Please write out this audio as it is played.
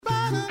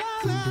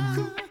You're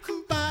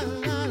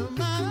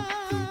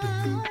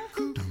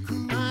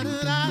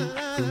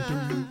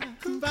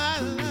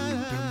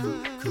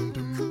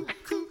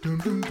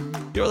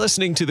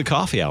listening to The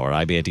Coffee Hour.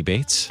 I'm Andy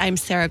Bates. I'm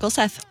Sarah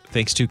Gulseth.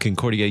 Thanks to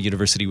Concordia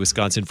University,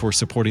 Wisconsin for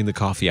supporting The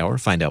Coffee Hour.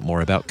 Find out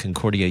more about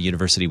Concordia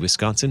University,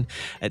 Wisconsin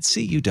at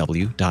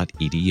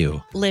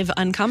cuw.edu. Live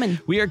uncommon.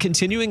 We are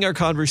continuing our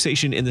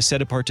conversation in the Set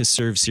Apart to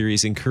Serve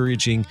series,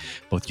 encouraging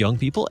both young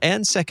people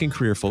and second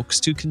career folks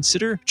to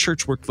consider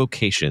church work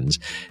vocations.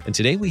 And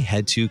today we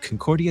head to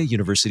Concordia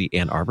University,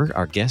 Ann Arbor.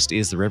 Our guest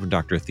is the Reverend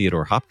Dr.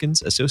 Theodore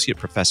Hopkins, Associate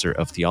Professor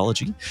of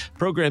Theology,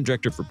 Program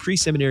Director for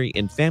Pre-Seminary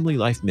and Family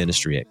Life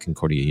Ministry at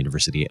Concordia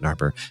University, Ann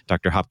Arbor.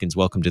 Dr. Hopkins,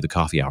 welcome to The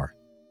Coffee Hour.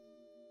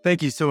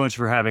 Thank you so much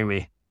for having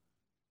me.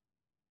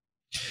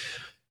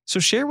 So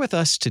share with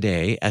us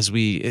today, as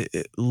we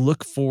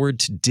look forward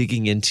to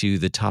digging into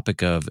the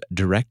topic of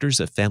directors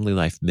of family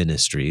life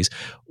ministries,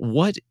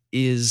 what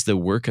is the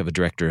work of a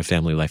director of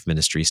family life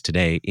ministries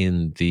today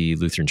in the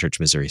Lutheran Church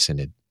Missouri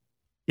Synod?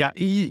 Yeah,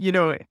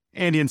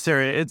 Andy and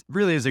Sarah, it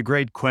really is a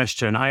great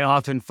question. I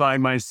often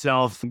find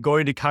myself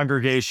going to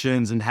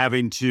congregations and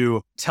having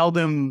to tell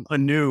them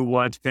anew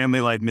what family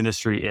life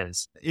ministry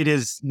is. It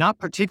is not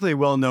particularly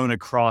well known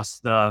across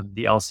the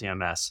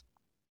LCMS.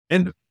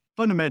 And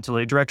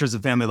fundamentally, directors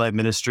of family life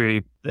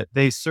ministry,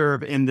 they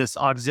serve in this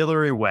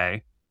auxiliary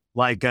way,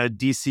 like a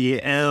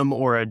DCM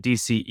or a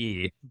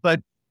DCE. But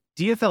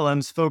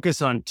DFLMs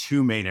focus on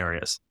two main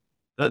areas.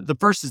 The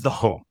first is the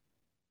home.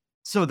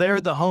 So there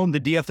at the home, the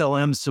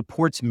DFLM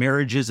supports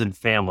marriages and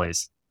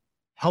families,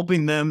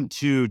 helping them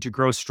to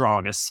grow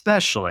strong,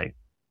 especially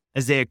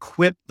as they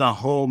equip the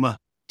home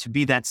to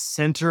be that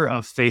center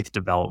of faith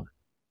development.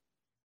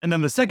 And then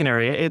the second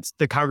area, it's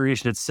the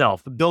congregation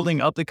itself,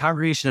 building up the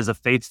congregation as a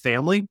faith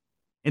family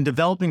and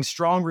developing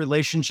strong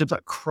relationships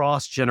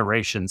across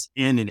generations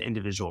in an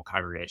individual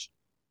congregation.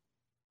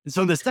 And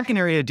so in the second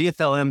area,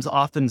 DFLMs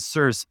often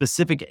serve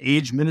specific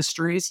age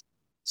ministries,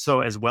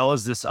 so as well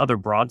as this other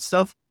broad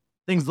stuff.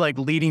 Things like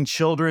leading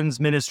children's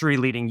ministry,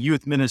 leading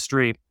youth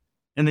ministry,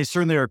 and they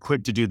certainly are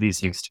equipped to do these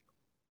things too.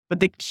 But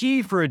the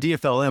key for a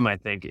DFLM, I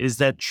think, is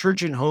that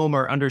church and home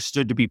are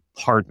understood to be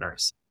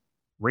partners,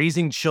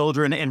 raising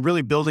children and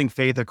really building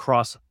faith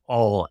across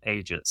all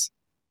ages.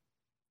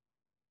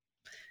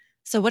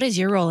 So what is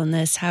your role in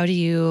this? How do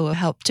you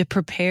help to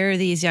prepare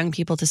these young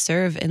people to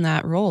serve in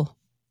that role?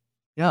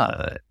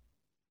 Yeah,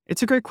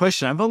 it's a great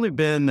question. I've only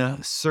been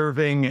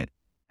serving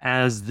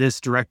as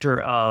this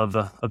director of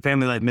a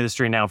family life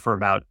ministry now for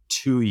about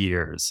 2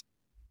 years.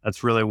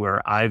 That's really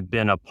where I've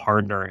been a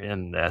partner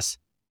in this.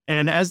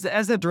 And as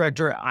the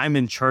director, I'm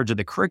in charge of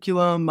the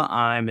curriculum.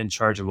 I'm in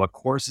charge of what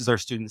courses our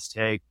students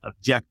take,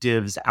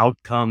 objectives,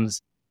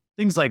 outcomes,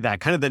 things like that,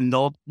 kind of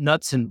the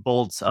nuts and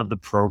bolts of the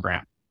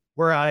program.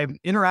 Where I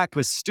interact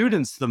with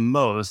students the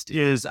most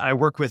is I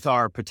work with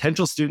our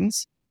potential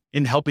students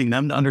in helping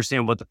them to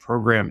understand what the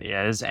program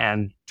is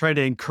and try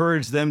to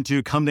encourage them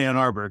to come to Ann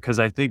Arbor, because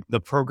I think the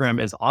program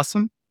is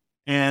awesome.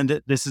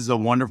 And this is a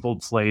wonderful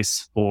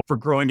place for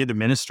growing into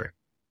ministry.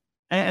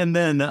 And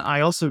then I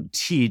also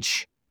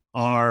teach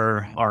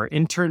our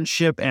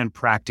internship and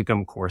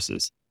practicum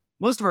courses.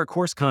 Most of our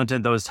course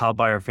content, though, is taught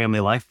by our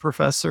family life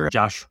professor,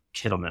 Josh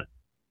Kittleman,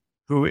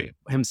 who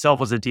himself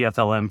was a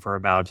DFLM for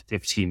about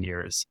 15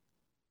 years.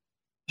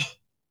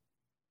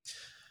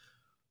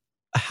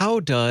 How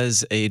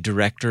does a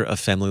director of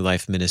family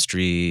life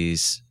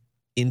ministries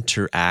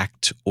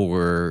interact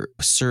or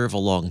serve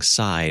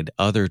alongside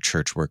other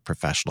church work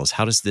professionals?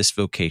 How does this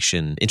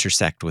vocation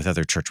intersect with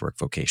other church work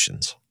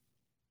vocations?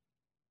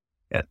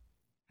 Yeah,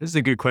 this is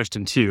a good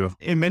question too.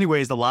 In many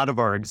ways, a lot of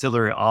our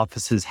auxiliary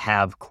offices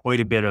have quite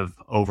a bit of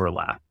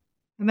overlap.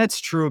 And that's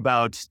true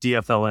about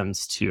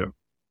DFLMs too.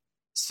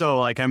 So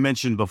like I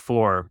mentioned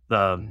before,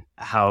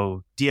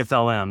 how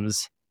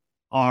DFLMs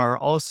are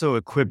also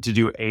equipped to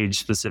do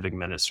age-specific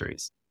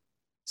ministries.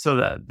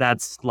 So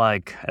that's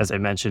like, as I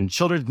mentioned,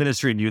 children's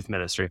ministry and youth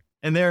ministry.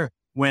 And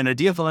when a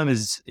DFLM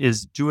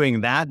is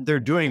doing that, they're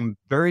doing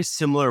very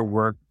similar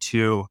work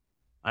to,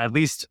 at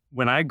least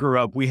when I grew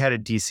up, we had a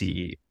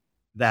DCE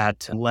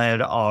that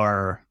led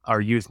our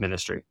youth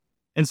ministry.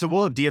 And so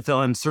we'll have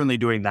DFLM certainly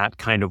doing that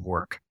kind of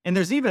work. And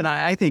there's even,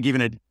 I think,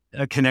 even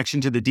a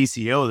connection to the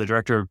DCO, the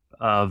Director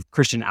of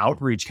Christian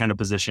Outreach kind of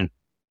position,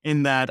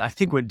 in that I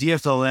think when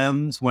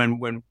DFLMs,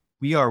 when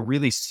we are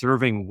really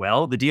serving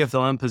well, the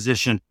DFLM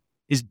position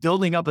is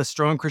building up a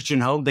strong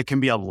Christian home that can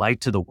be a light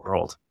to the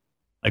world.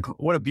 Like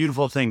what a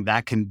beautiful thing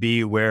that can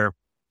be, where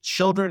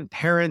children,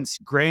 parents,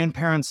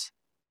 grandparents,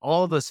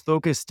 all of us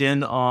focused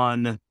in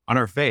on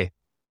our faith,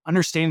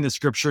 understanding the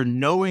scripture,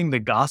 knowing the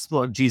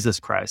gospel of Jesus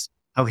Christ,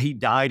 how he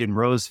died and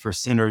rose for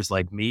sinners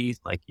like me,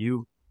 like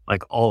you,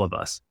 like all of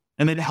us.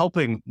 And then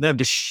helping them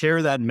to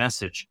share that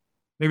message.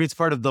 Maybe it's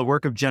part of the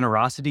work of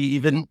generosity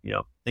even,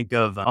 think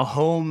of a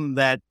home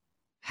that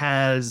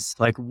has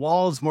like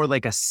walls more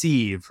like a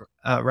sieve,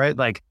 right?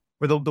 Like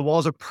where the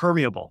walls are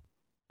permeable.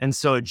 And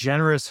so a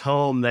generous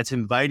home that's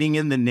inviting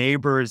in the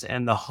neighbors,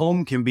 and the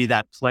home can be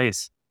that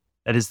place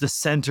that is the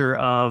center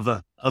of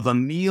a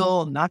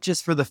meal, not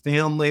just for the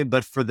family,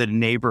 but for the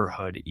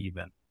neighborhood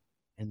even.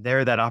 And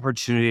there, that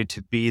opportunity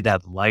to be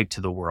that light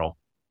to the world.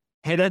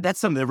 Hey, that's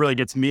something that really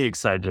gets me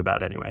excited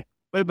about anyway.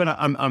 But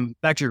I'm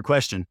back to your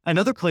question.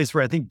 Another place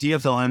where I think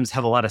DFLMs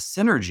have a lot of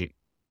synergy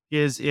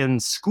is in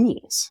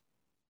schools.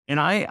 And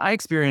I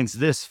experienced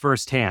this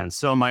firsthand.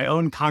 So my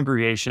own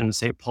congregation,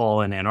 St.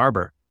 Paul in Ann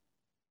Arbor,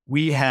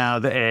 we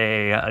have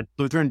a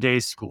Lutheran day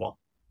school,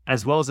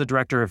 as well as a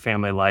director of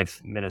family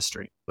life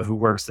ministry who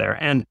works there.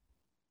 And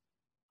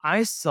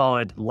I saw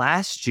it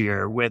last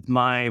year with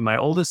my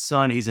oldest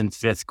son. He's in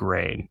 5th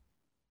grade.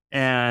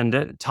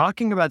 And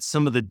talking about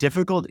some of the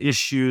difficult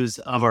issues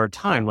of our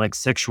time, like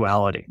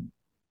sexuality.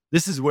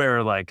 This is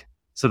where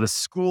so the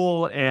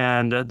school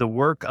and the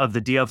work of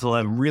the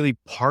DFLM really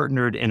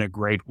partnered in a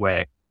great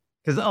way.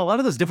 Because a lot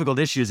of those difficult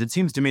issues, it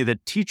seems to me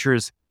that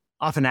teachers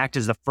often act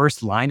as the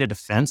first line of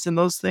defense in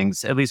those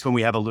things, at least when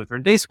we have a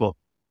Lutheran day school.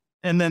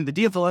 And then the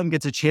DFLM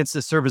gets a chance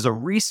to serve as a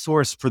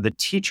resource for the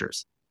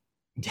teachers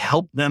to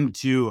help them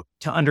to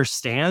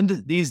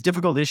understand these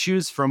difficult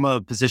issues from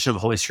a position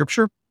of Holy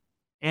Scripture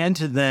and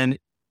to then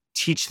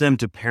teach them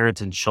to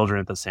parents and children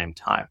at the same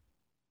time.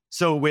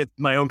 So with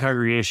my own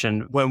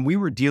congregation, when we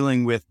were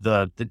dealing with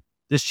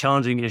this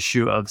challenging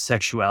issue of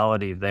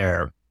sexuality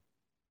there,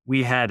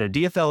 we had a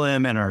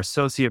DFLM and our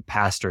associate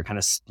pastor kind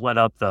of split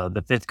up the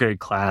 5th grade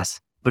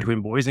class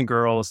between boys and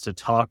girls to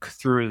talk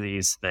through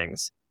these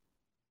things.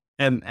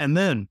 And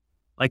then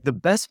the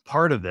best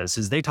part of this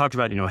is they talked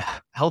about,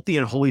 healthy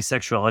and holy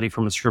sexuality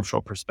from a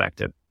scriptural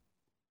perspective.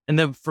 And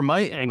then from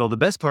my angle, the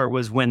best part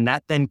was when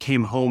that then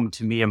came home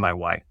to me and my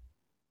wife.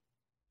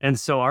 And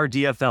so our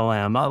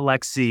DFLM,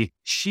 Lexi,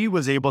 she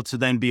was able to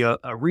then be a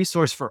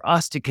resource for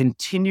us to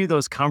continue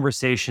those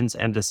conversations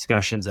and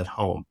discussions at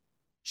home.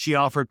 She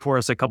offered for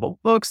us a couple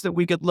books that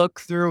we could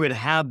look through and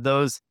have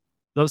those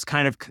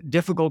kind of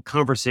difficult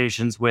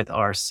conversations with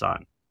our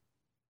son.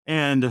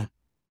 And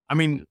I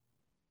mean,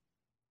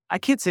 I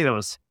can't say that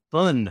was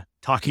fun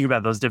talking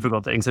about those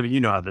difficult things. I mean, you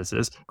know how this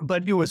is,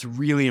 but it was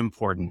really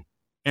important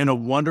and a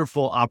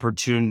wonderful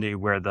opportunity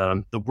where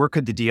the work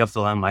of the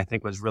DFLM, I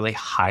think, was really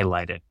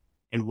highlighted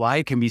and why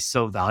it can be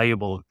so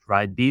valuable to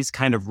provide these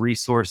kind of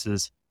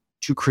resources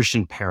to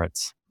Christian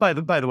parents. By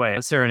the way,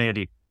 Sarah and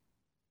Andy,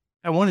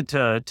 I wanted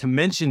to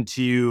mention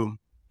to you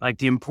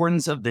the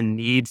importance of the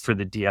need for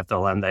the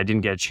DFLM that I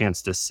didn't get a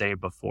chance to say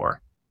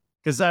before.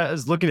 Because I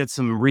was looking at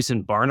some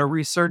recent Barna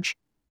research,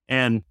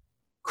 and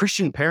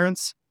Christian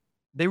parents,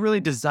 they really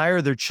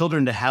desire their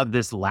children to have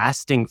this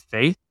lasting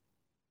faith,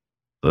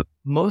 but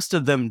most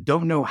of them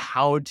don't know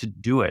how to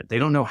do it. They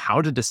don't know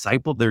how to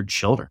disciple their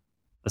children,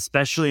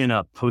 especially in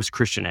a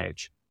post-Christian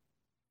age.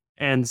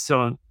 And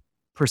so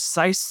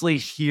precisely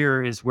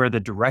here is where the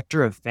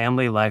director of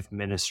family life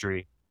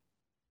ministry,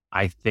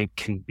 I think,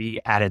 can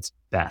be at its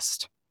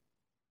best.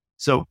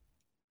 So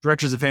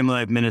directors of family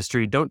life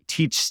ministry don't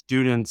teach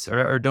students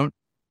or don't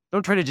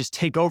try to just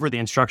take over the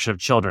instruction of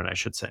children, I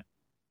should say.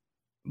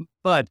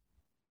 But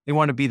they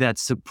want to be that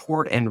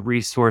support and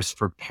resource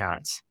for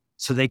parents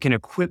so they can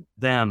equip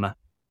them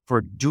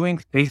for doing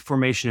faith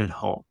formation at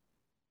home,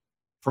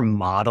 for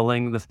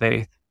modeling the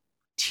faith,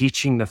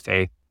 teaching the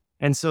faith,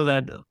 and so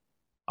that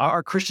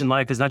our Christian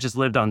life is not just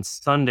lived on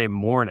Sunday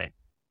morning,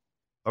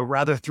 but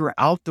rather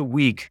throughout the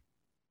week.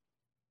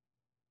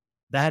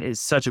 That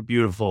is such a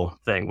beautiful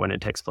thing when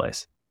it takes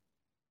place.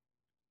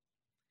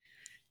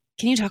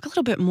 Can you talk a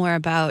little bit more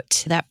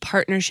about that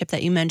partnership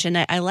that you mentioned?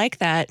 I like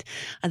that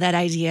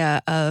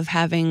idea of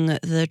having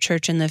the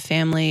church and the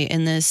family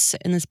in this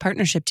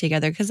partnership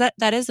together, because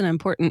that is an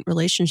important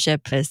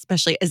relationship,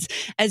 especially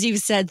as you've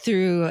said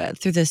through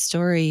this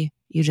story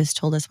you just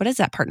told us. What does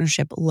that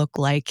partnership look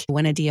like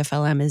when a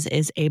DFLM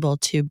is able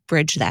to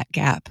bridge that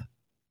gap?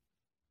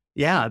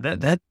 Yeah,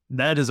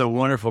 that is a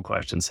wonderful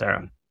question,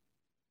 Sarah.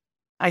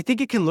 I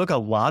think it can look a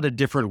lot of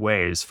different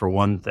ways. For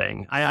one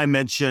thing, I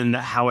mentioned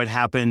how it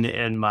happened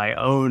in my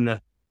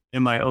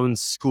own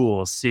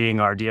school, seeing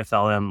our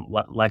DFLM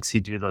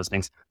Lexi do those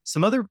things.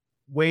 Some other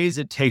ways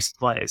it takes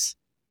place,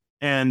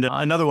 and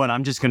another one,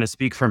 I'm just going to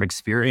speak from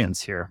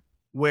experience here,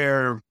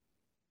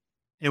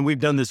 and we've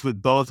done this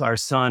with both our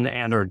son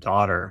and our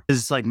daughter,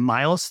 is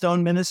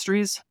Milestone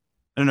Ministries.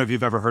 I don't know if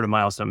you've ever heard of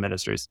Milestone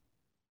Ministries,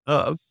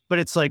 but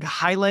it's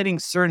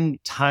highlighting certain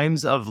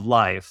times of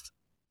life.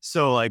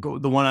 So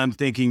the one I'm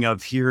thinking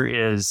of here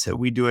is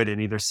we do it in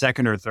either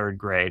 2nd or 3rd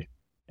grade.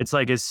 It's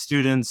as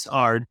students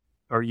or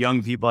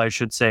young people, I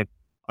should say,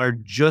 are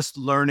just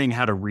learning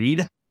how to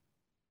read.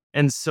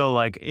 And so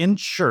in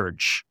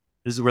church,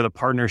 this is where the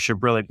partnership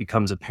really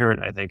becomes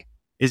apparent, I think,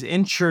 is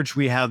in church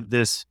we have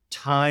this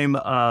time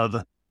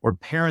where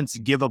parents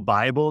give a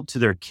Bible to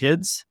their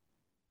kids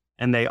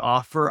and they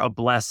offer a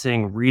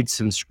blessing, read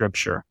some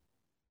scripture.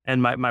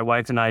 And my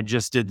wife and I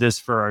just did this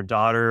for our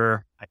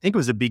daughter. I think it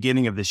was the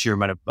beginning of this year,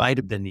 might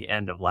have been the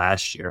end of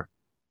last year.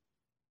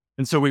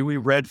 And so we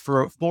read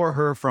for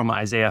her from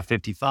Isaiah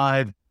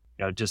 55,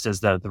 just as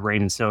the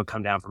rain and snow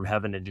come down from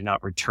heaven and do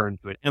not return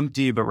to it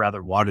empty, but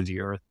rather water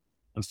the earth.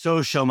 And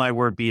so shall my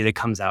word be that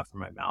comes out from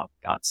my mouth,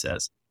 God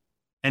says.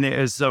 And it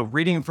is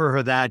reading for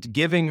her that,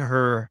 giving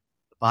her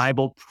the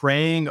Bible,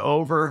 praying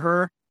over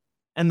her.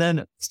 And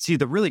then see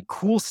the really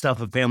cool stuff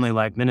of family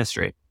life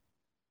ministry.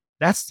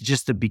 That's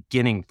just the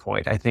beginning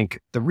point. I think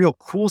the real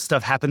cool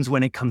stuff happens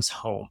when it comes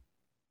home.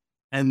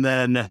 And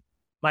then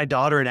my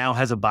daughter now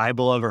has a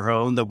Bible of her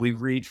own that we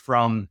read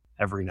from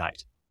every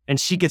night. And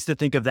she gets to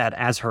think of that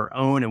as her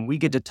own. And we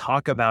get to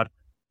talk about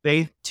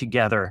faith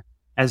together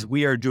as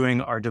we are doing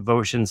our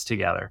devotions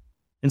together.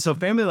 And so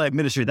family life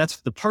ministry, that's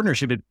the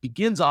partnership. It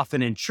begins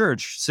often in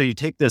church. So you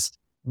take this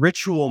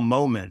ritual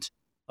moment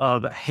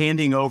of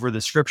handing over the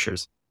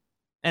scriptures,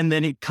 and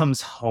then it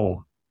comes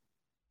home.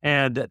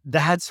 And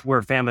that's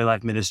where family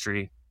life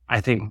ministry, I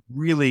think,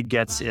 really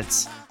gets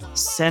its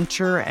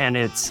center and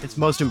its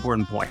most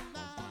important point,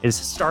 is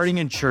starting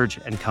in church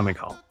and coming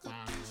home.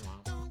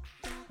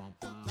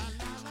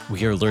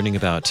 We are learning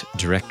about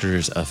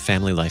directors of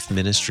Family Life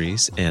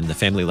Ministries and the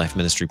Family Life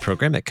Ministry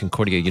program at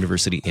Concordia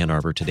University, Ann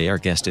Arbor today. Our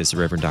guest is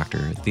Reverend Dr.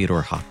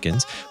 Theodore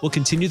Hopkins. We'll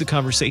continue the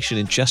conversation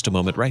in just a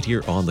moment right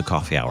here on the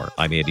Coffee Hour.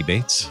 I'm Andy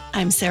Bates.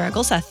 I'm Sarah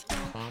Gulseth.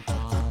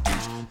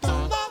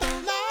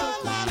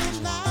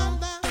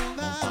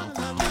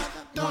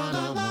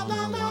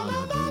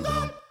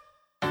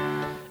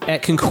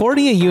 At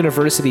Concordia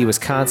University,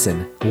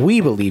 Wisconsin,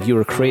 we believe you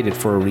were created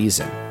for a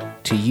reason: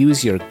 to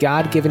use your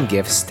God-given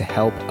gifts to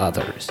help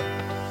others,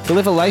 to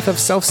live a life of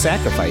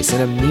self-sacrifice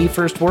in a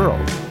me-first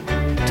world,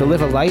 to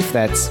live a life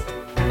that's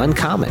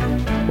uncommon.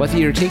 Whether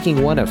you're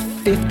taking one of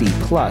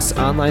 50-plus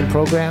online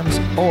programs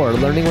or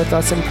learning with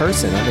us in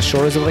person on the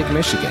shores of Lake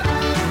Michigan,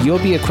 you'll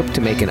be equipped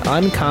to make an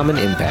uncommon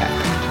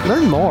impact.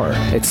 Learn more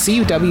at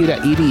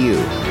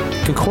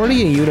cuw.edu.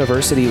 Concordia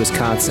University,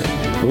 Wisconsin.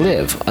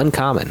 Live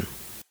uncommon.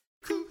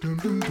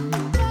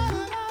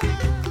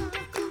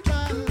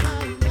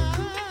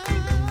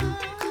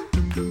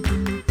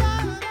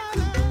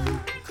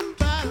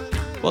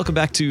 Welcome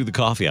back to the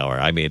Coffee Hour.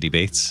 I'm Andy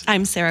Bates.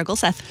 I'm Sarah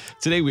Gulseth.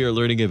 Today we are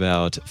learning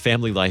about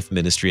Family Life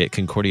Ministry at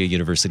Concordia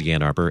University,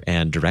 Ann Arbor,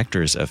 and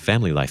directors of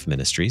Family Life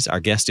Ministries. Our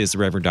guest is the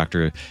Reverend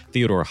Dr.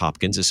 Theodore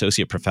Hopkins,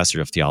 Associate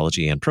Professor of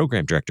Theology and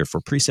Program Director for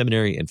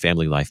Pre-Seminary and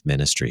Family Life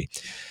Ministry.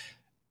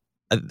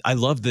 I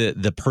love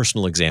the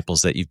personal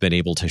examples that you've been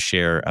able to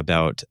share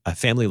about a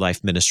family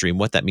life ministry and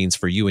what that means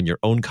for you and your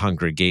own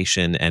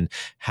congregation, and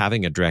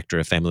having a director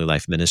of family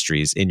life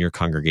ministries in your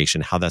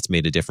congregation, how that's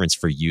made a difference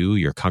for you,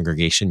 your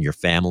congregation, your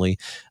family.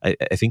 I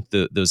think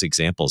those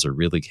examples are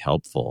really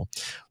helpful.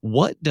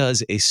 What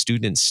does a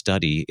student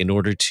study in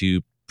order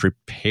to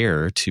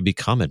prepare to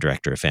become a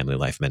director of family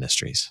life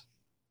ministries?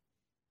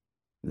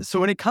 So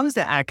when it comes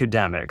to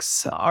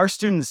academics, our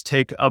students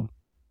take a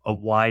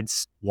wide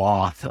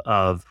swath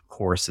of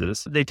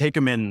courses. They take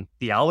them in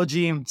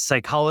theology,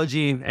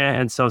 psychology,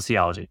 and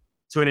sociology.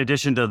 So in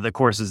addition to the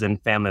courses in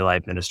family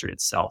life ministry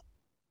itself.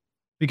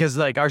 Because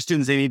like our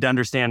students, they need to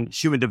understand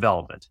human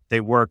development.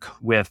 They work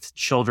with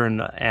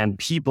children and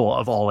people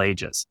of all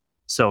ages.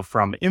 So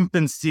from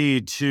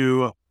infancy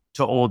to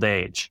old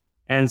age.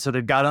 And so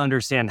they've got to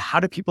understand, how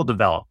do people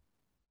develop?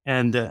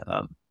 And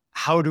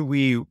how do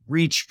we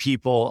reach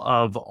people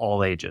of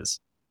all ages?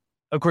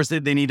 Of course, they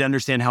need to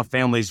understand how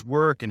families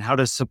work and how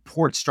to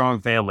support strong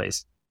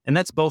families. And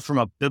that's both from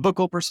a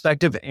biblical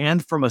perspective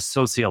and from a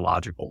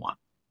sociological one.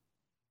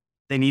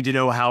 They need to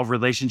know how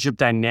relationship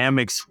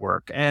dynamics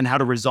work and how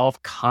to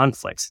resolve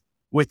conflicts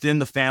within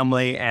the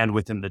family and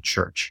within the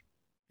church.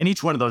 In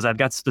each one of those, I've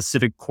got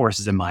specific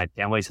courses in mind: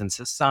 families and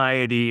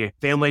society,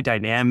 family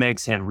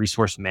dynamics, and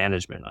resource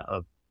management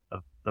of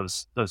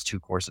those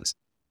two courses.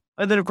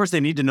 And then, of course, they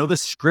need to know the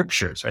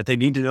scriptures, right? They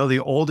need to know the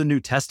Old and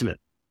New Testament.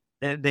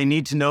 They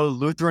need to know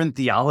Lutheran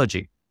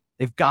theology.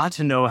 They've got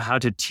to know how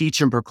to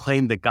teach and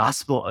proclaim the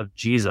gospel of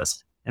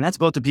Jesus. And that's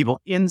both to people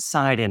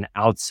inside and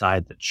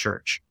outside the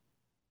church.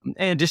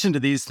 In addition to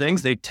these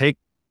things, they take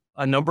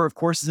a number of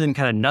courses in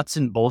kind of nuts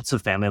and bolts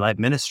of family life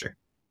ministry.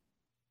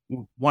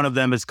 One of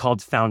them is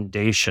called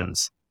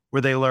Foundations,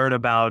 where they learn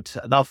about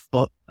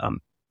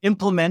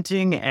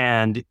implementing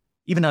and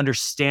even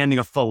understanding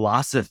a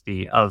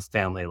philosophy of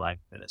family life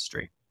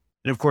ministry.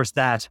 And of course,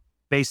 that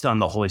based on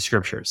the Holy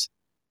Scriptures.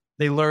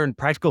 They learn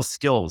practical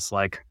skills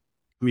like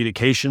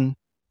communication,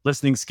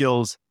 listening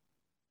skills,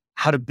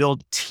 how to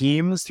build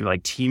teams through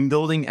like team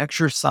building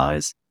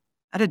exercise,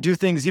 how to do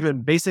things,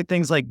 even basic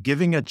things like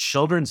giving a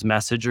children's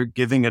message or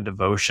giving a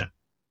devotion.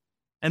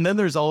 And then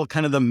there's all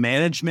kind of the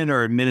management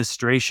or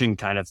administration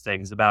kind of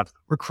things about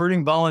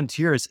recruiting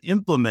volunteers,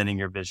 implementing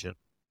your vision,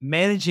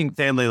 managing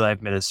family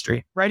life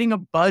ministry, writing a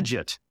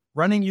budget,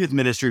 running youth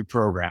ministry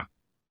program.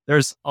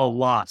 There's a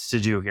lot to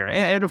do here.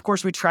 And of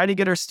course, we try to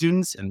get our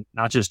students, and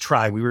not just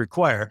try, we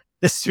require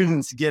the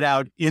students get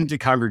out into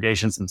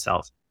congregations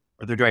themselves,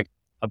 where they're doing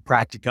a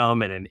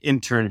practicum and an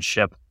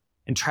internship,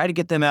 and try to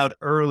get them out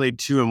early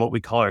too in what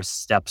we call our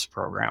STEPS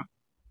program.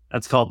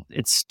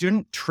 It's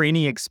Student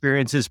Training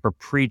Experiences for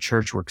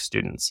Pre-Church Work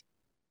Students.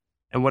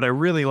 And what I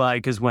really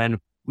like is when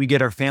we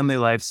get our family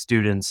life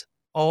students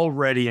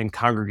already in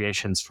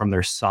congregations from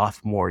their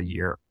sophomore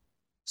year.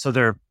 So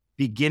they're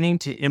beginning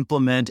to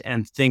implement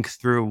and think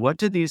through, what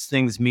do these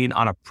things mean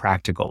on a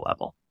practical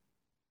level?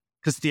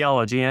 because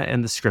theology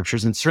and the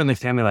scriptures, and certainly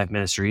family life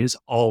ministry, is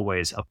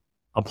always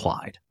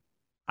applied.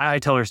 I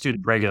tell our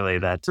students regularly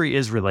that ministry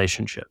is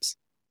relationships.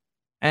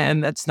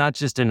 And that's not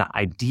just an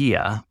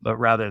idea, but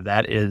rather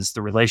that is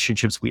the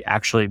relationships we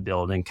actually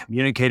build in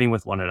communicating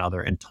with one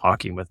another and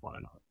talking with one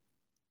another.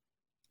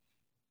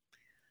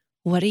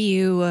 What do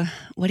you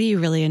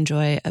really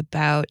enjoy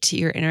about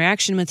your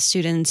interaction with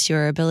students,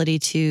 your ability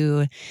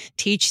to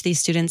teach these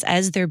students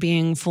as they're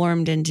being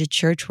formed into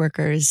church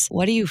workers?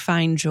 What do you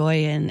find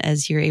joy in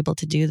as you're able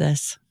to do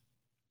this?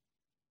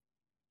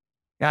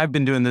 Yeah, I've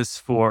been doing this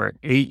for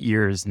 8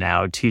 years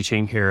now,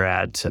 teaching here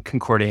at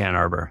Concordia Ann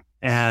Arbor.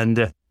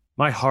 And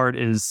my heart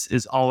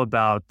is all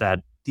about that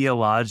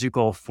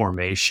theological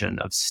formation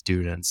of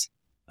students,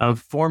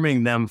 of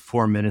forming them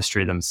for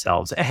ministry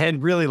themselves,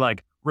 and really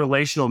like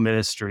relational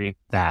ministry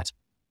that.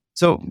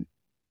 So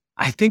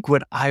I think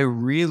what I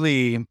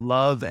really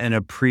love and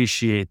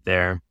appreciate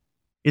there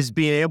is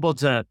being able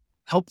to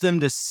help them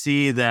to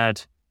see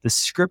that the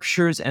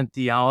scriptures and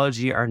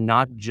theology are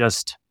not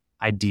just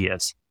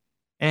ideas,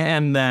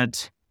 and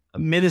that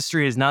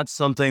ministry is not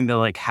something that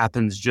like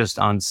happens just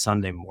on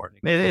Sunday morning.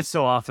 It's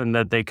so often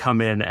that they come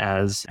in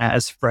as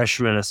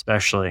freshmen,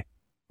 especially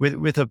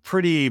with a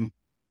pretty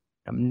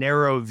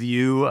narrow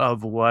view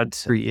of what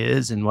history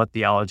is and what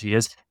theology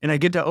is. And I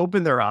get to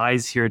open their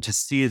eyes here to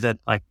see that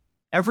like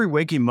every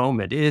waking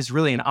moment is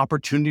really an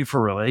opportunity for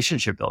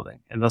relationship building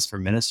and thus for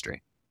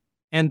ministry.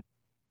 And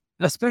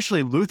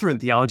especially Lutheran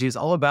theology is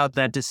all about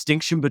that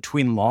distinction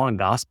between law and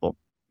gospel,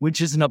 which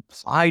is an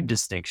applied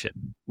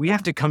distinction. We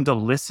have to come to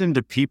listen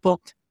to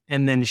people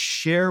and then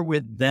share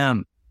with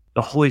them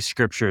the Holy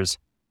Scriptures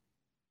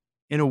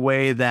in a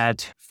way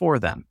that for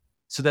them,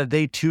 so that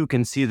they too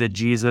can see that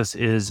Jesus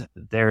is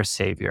their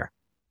Savior,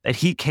 that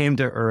He came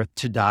to earth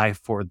to die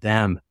for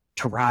them,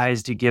 to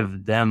rise to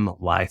give them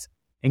life,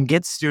 and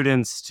get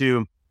students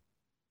to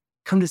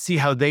come to see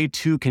how they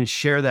too can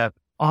share that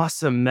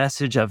awesome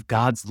message of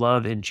God's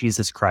love in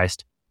Jesus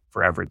Christ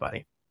for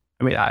everybody.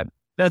 I mean,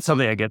 that's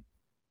something I get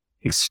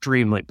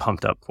extremely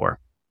pumped up for.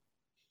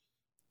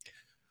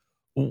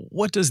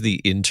 What does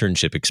the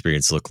internship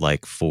experience look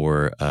like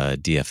for a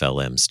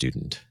DFLM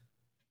student?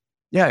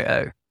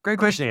 Yeah, great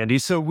question, Andy.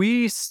 So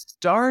we've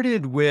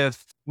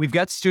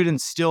got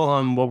students still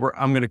on what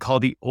I'm going to call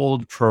the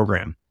old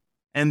program.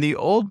 And the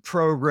old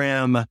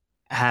program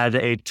had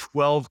a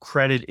 12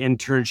 credit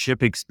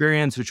internship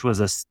experience, which was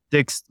a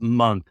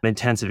 6-month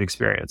intensive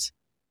experience.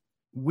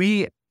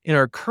 In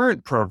our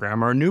current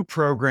program, our new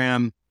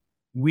program,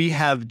 we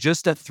have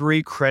just a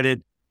 3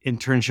 credit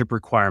internship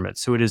requirement.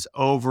 So it is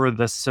over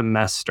the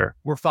semester.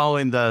 We're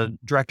following the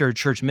director of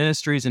church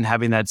ministries and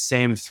having that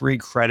same 3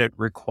 credit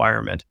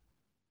requirement.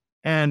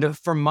 And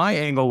from my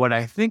angle, what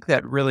I think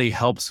that really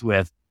helps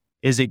with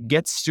is it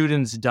gets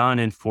students done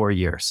in 4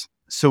 years.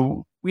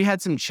 So we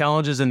had some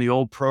challenges in the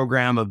old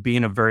program of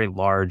being a very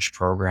large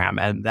program,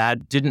 and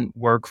that didn't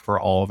work for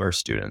all of our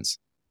students.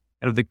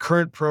 And the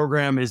current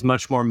program is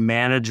much more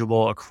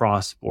manageable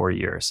across 4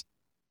 years.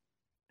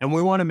 And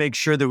we want to make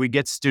sure that we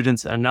get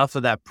students enough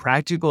of that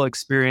practical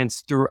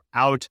experience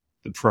throughout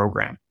the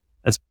program.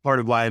 That's part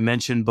of why I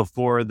mentioned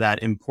before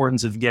that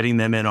importance of getting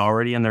them in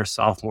already in their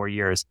sophomore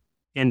years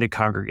into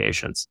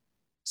congregations,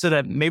 so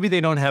that maybe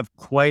they don't have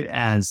quite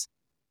as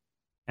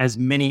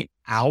many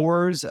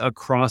hours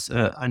across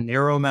a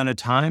narrow amount of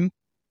time,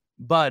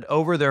 but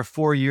over their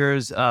 4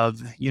 years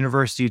of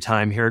university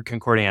time here at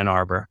Concordia Ann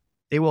Arbor,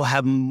 they will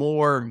have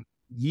more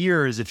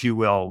years, if you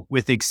will,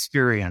 with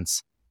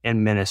experience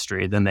in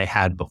ministry than they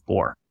had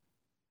before.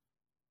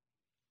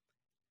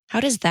 How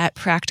does that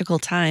practical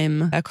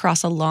time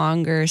across a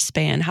longer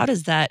span, how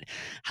does that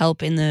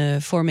help in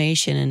the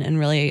formation and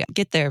really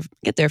get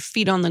their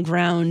feet on the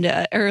ground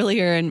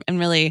earlier and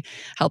really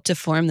help to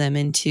form them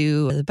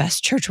into the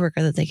best church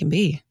worker that they can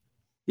be?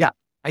 Yeah,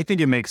 I think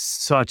it makes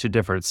such a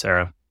difference,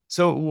 Sarah.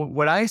 So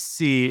what I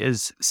see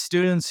is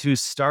students who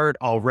start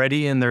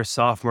already in their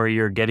sophomore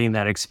year getting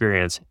that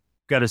experience.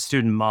 Got a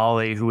student,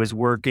 Molly, who was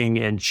working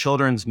in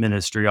children's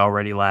ministry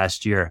already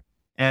last year.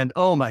 And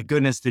oh my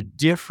goodness, the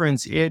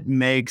difference it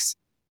makes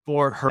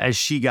for her as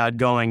she got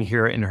going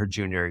here in her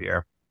junior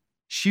year.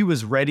 She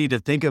was ready to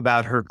think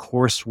about her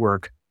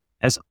coursework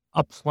as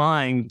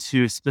applying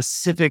to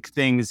specific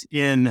things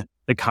in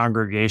the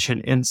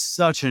congregation in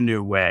such a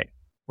new way.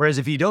 Whereas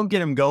if you don't get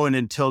them going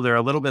until they're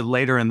a little bit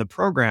later in the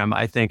program,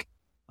 I think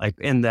like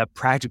in the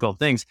practical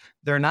things,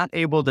 they're not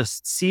able to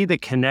see the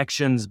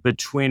connections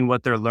between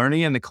what they're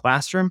learning in the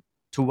classroom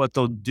to what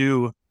they'll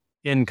do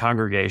in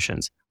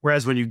congregations.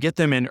 Whereas when you get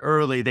them in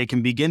early, they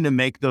can begin to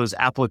make those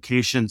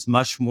applications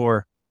much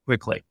more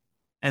quickly.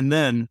 And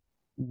then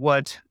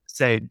what,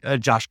 say,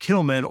 Josh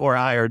Kittleman or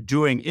I are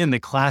doing in the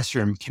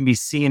classroom can be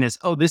seen as,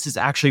 oh, this is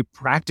actually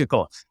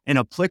practical and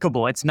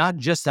applicable. It's not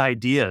just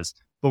ideas,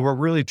 but we're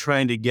really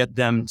trying to get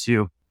them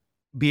to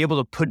be able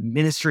to put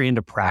ministry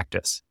into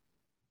practice.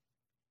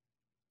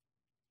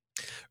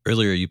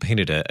 Earlier, you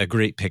painted a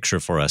great picture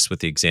for us with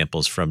the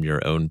examples from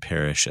your own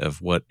parish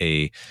of what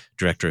a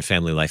director of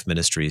family life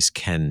ministries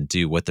can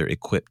do, what they're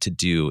equipped to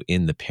do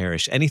in the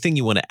parish. Anything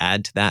you want to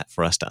add to that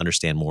for us to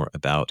understand more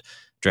about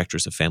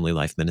directors of family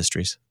life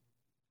ministries?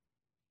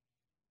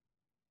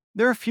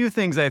 There are a few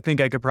things I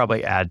think I could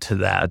probably add to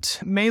that.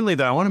 Mainly,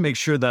 though, I want to make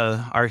sure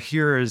that our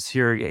hearers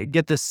here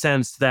get the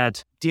sense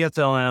that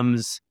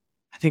DFLMs,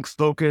 I think,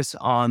 focus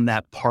on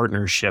that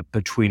partnership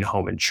between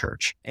home and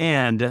church.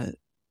 And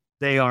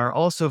they are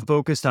also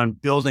focused on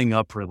building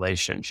up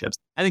relationships.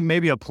 I think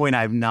maybe a point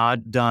I've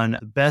not done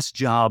the best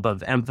job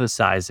of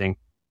emphasizing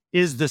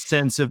is the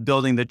sense of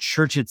building the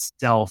church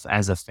itself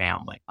as a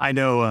family. I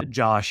know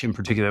Josh in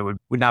particular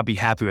would not be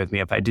happy with me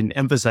if I didn't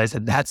emphasize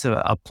that that's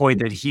a point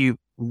that he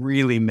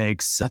really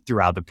makes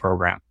throughout the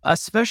program,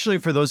 especially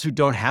for those who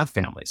don't have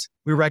families.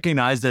 We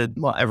recognize that,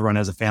 well, everyone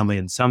has a family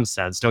in some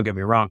sense, don't get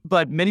me wrong,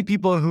 but many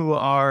people who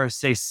are,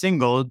 say,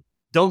 single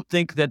don't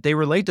think that they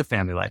relate to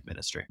family life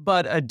ministry.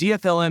 But a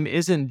DFLM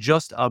isn't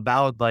just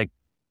about like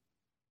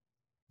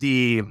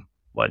the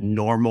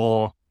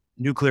normal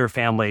nuclear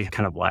family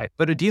kind of life,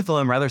 but a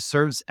DFLM rather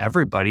serves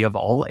everybody of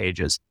all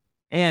ages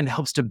and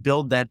helps to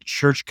build that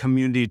church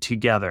community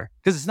together.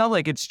 Because it's not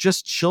like it's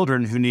just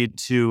children who need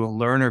to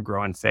learn or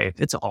grow in faith.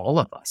 It's all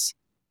of us.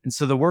 And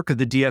so the work of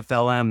the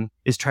DFLM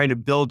is trying to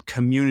build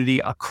community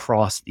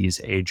across these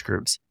age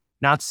groups,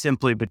 not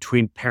simply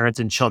between parents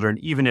and children,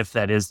 even if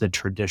that is the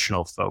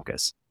traditional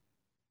focus.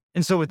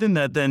 And so within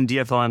that, then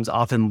DFLMs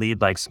often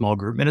lead like small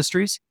group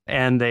ministries,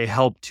 and they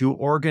help to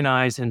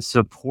organize and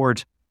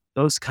support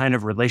those kind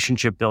of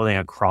relationship building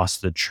across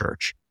the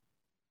church.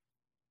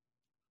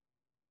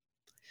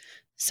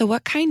 So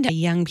what kind of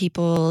young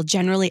people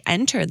generally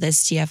enter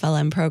this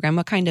DFLM program?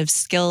 What kind of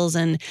skills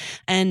and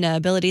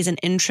abilities and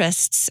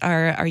interests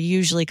are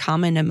usually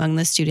common among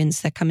the students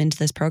that come into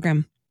this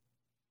program?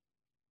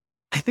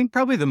 I think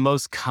probably the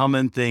most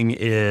common thing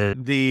is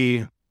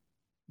the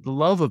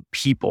love of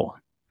people.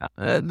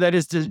 That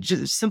is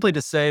just simply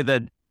to say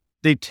that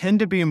they tend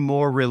to be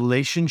more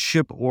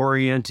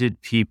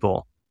relationship-oriented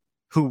people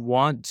who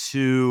want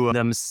to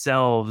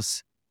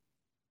themselves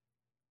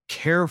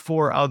care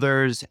for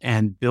others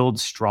and build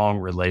strong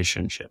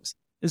relationships.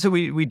 And so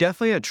we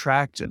definitely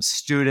attract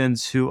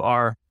students who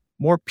are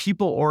more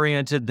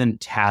people-oriented than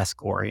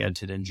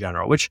task-oriented in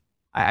general, which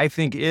I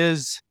think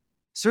is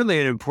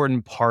certainly an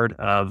important part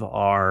of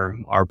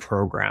our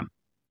program.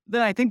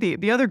 Then I think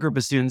the other group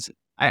of students,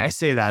 I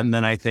say that, and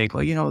then I think,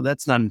 well,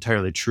 that's not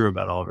entirely true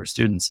about all of our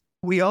students.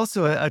 We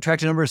also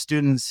attract a number of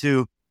students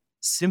who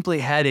simply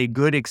had a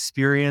good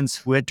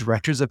experience with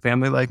directors of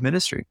family life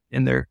ministry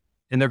in their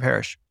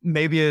parish.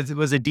 Maybe it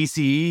was a DCE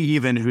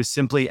even who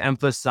simply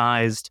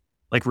emphasized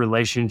like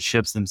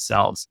relationships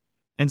themselves.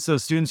 And so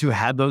students who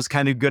had those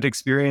kind of good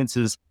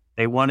experiences,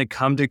 they want to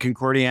come to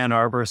Concordia Ann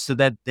Arbor so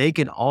that they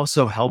can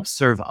also help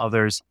serve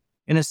others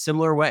in a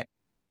similar way.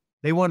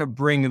 They want to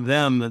bring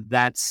them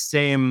that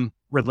same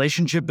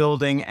relationship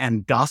building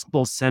and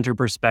gospel-centered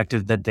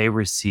perspective that they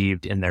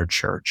received in their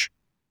church.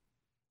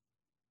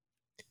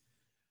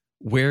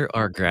 Where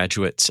are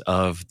graduates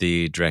of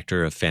the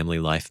Director of Family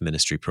Life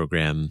Ministry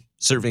program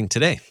serving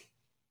today?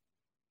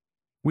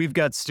 We've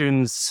got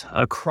students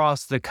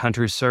across the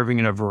country serving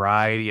in a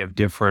variety of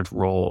different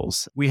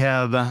roles. We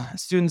have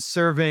students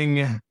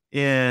serving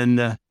in,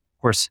 of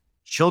course,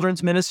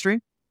 children's ministry,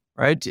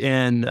 right?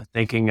 In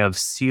thinking of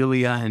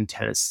Celia in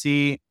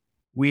Tennessee.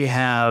 We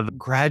have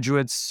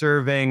graduates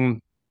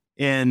serving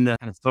in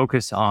kind of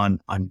focus on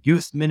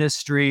youth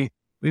ministry.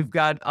 We've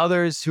got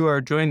others who are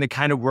doing the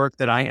kind of work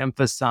that I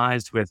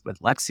emphasized with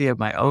Lexia,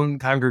 my own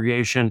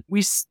congregation.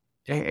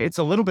 It's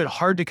a little bit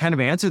hard to kind of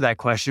answer that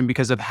question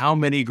because of how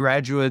many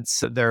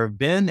graduates there have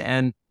been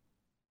and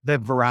the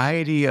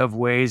variety of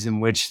ways in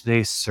which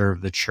they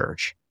serve the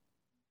church.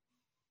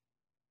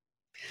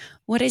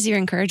 What is your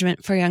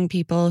encouragement for young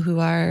people who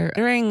are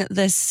entering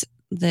this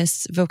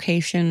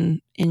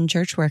vocation in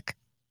church work?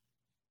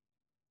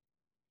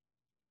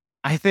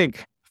 I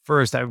think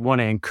first I want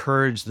to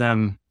encourage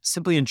them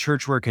simply in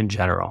church work in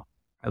general.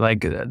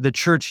 Like the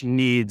church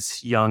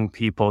needs young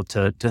people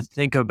to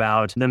think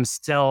about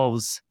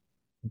themselves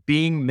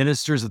being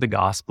ministers of the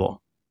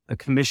gospel,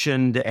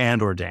 commissioned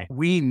and ordained.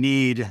 We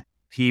need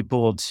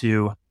people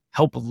to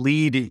help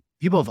lead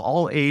people of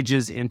all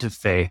ages into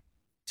faith,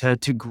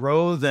 to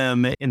grow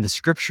them in the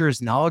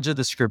scriptures, knowledge of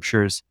the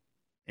scriptures,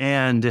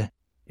 and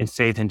in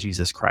faith in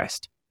Jesus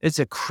Christ. It's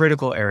a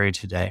critical area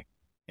today.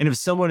 And if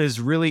someone is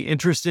really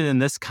interested in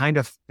this kind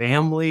of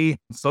family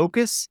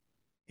focus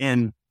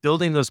and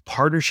building those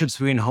partnerships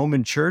between home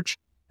and church,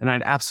 then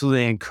I'd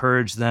absolutely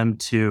encourage them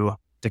to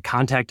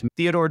contact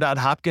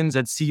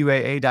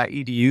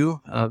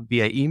theodore.hopkins@cuaa.edu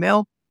via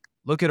email.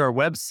 Look at our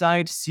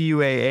website,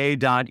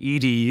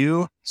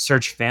 cuaa.edu,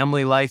 search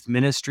Family Life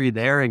Ministry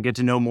there and get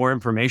to know more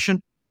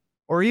information.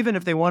 Or even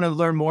if they want to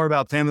learn more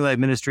about Family Life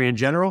Ministry in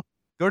general,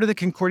 go to the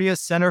Concordia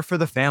Center for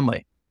the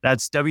Family.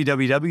 That's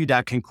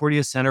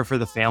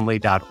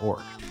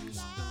www.concordiacenterforthefamily.org.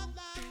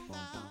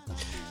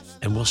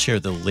 And we'll share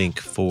the link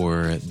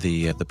for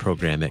the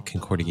program at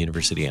Concordia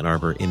University Ann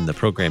Arbor in the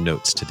program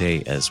notes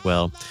today as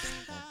well.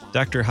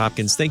 Dr.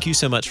 Hopkins, thank you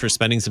so much for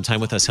spending some time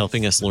with us,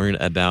 helping us learn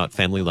about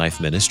family life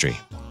ministry.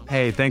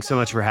 Hey, thanks so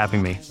much for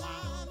having me.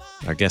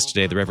 Our guest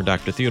today, the Reverend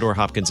Dr. Theodore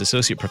Hopkins,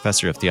 Associate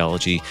Professor of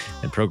Theology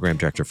and Program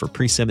Director for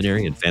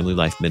Pre-Seminary and Family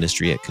Life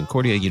Ministry at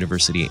Concordia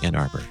University Ann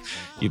Arbor.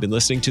 You've been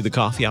listening to The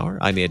Coffee Hour.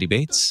 I'm Andy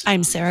Bates.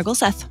 I'm Sarah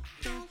Gulseth.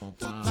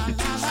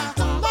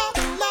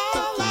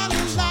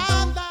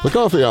 The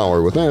Coffee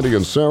Hour with Andy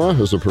and Sarah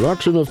is a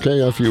production of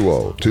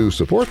KFUO. To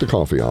support The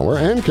Coffee Hour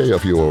and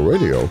KFUO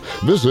Radio,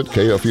 visit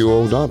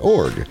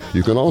KFUO.org.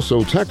 You can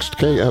also text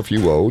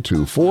KFUO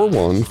to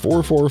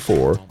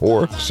 41444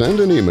 or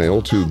send an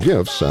email to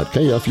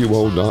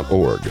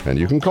gifts@kfuo.org. And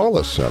you can call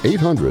us at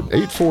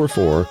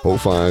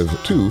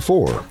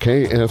 800-844-0524.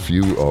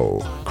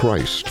 KFUO.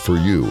 Christ for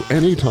you,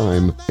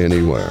 anytime,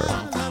 anywhere.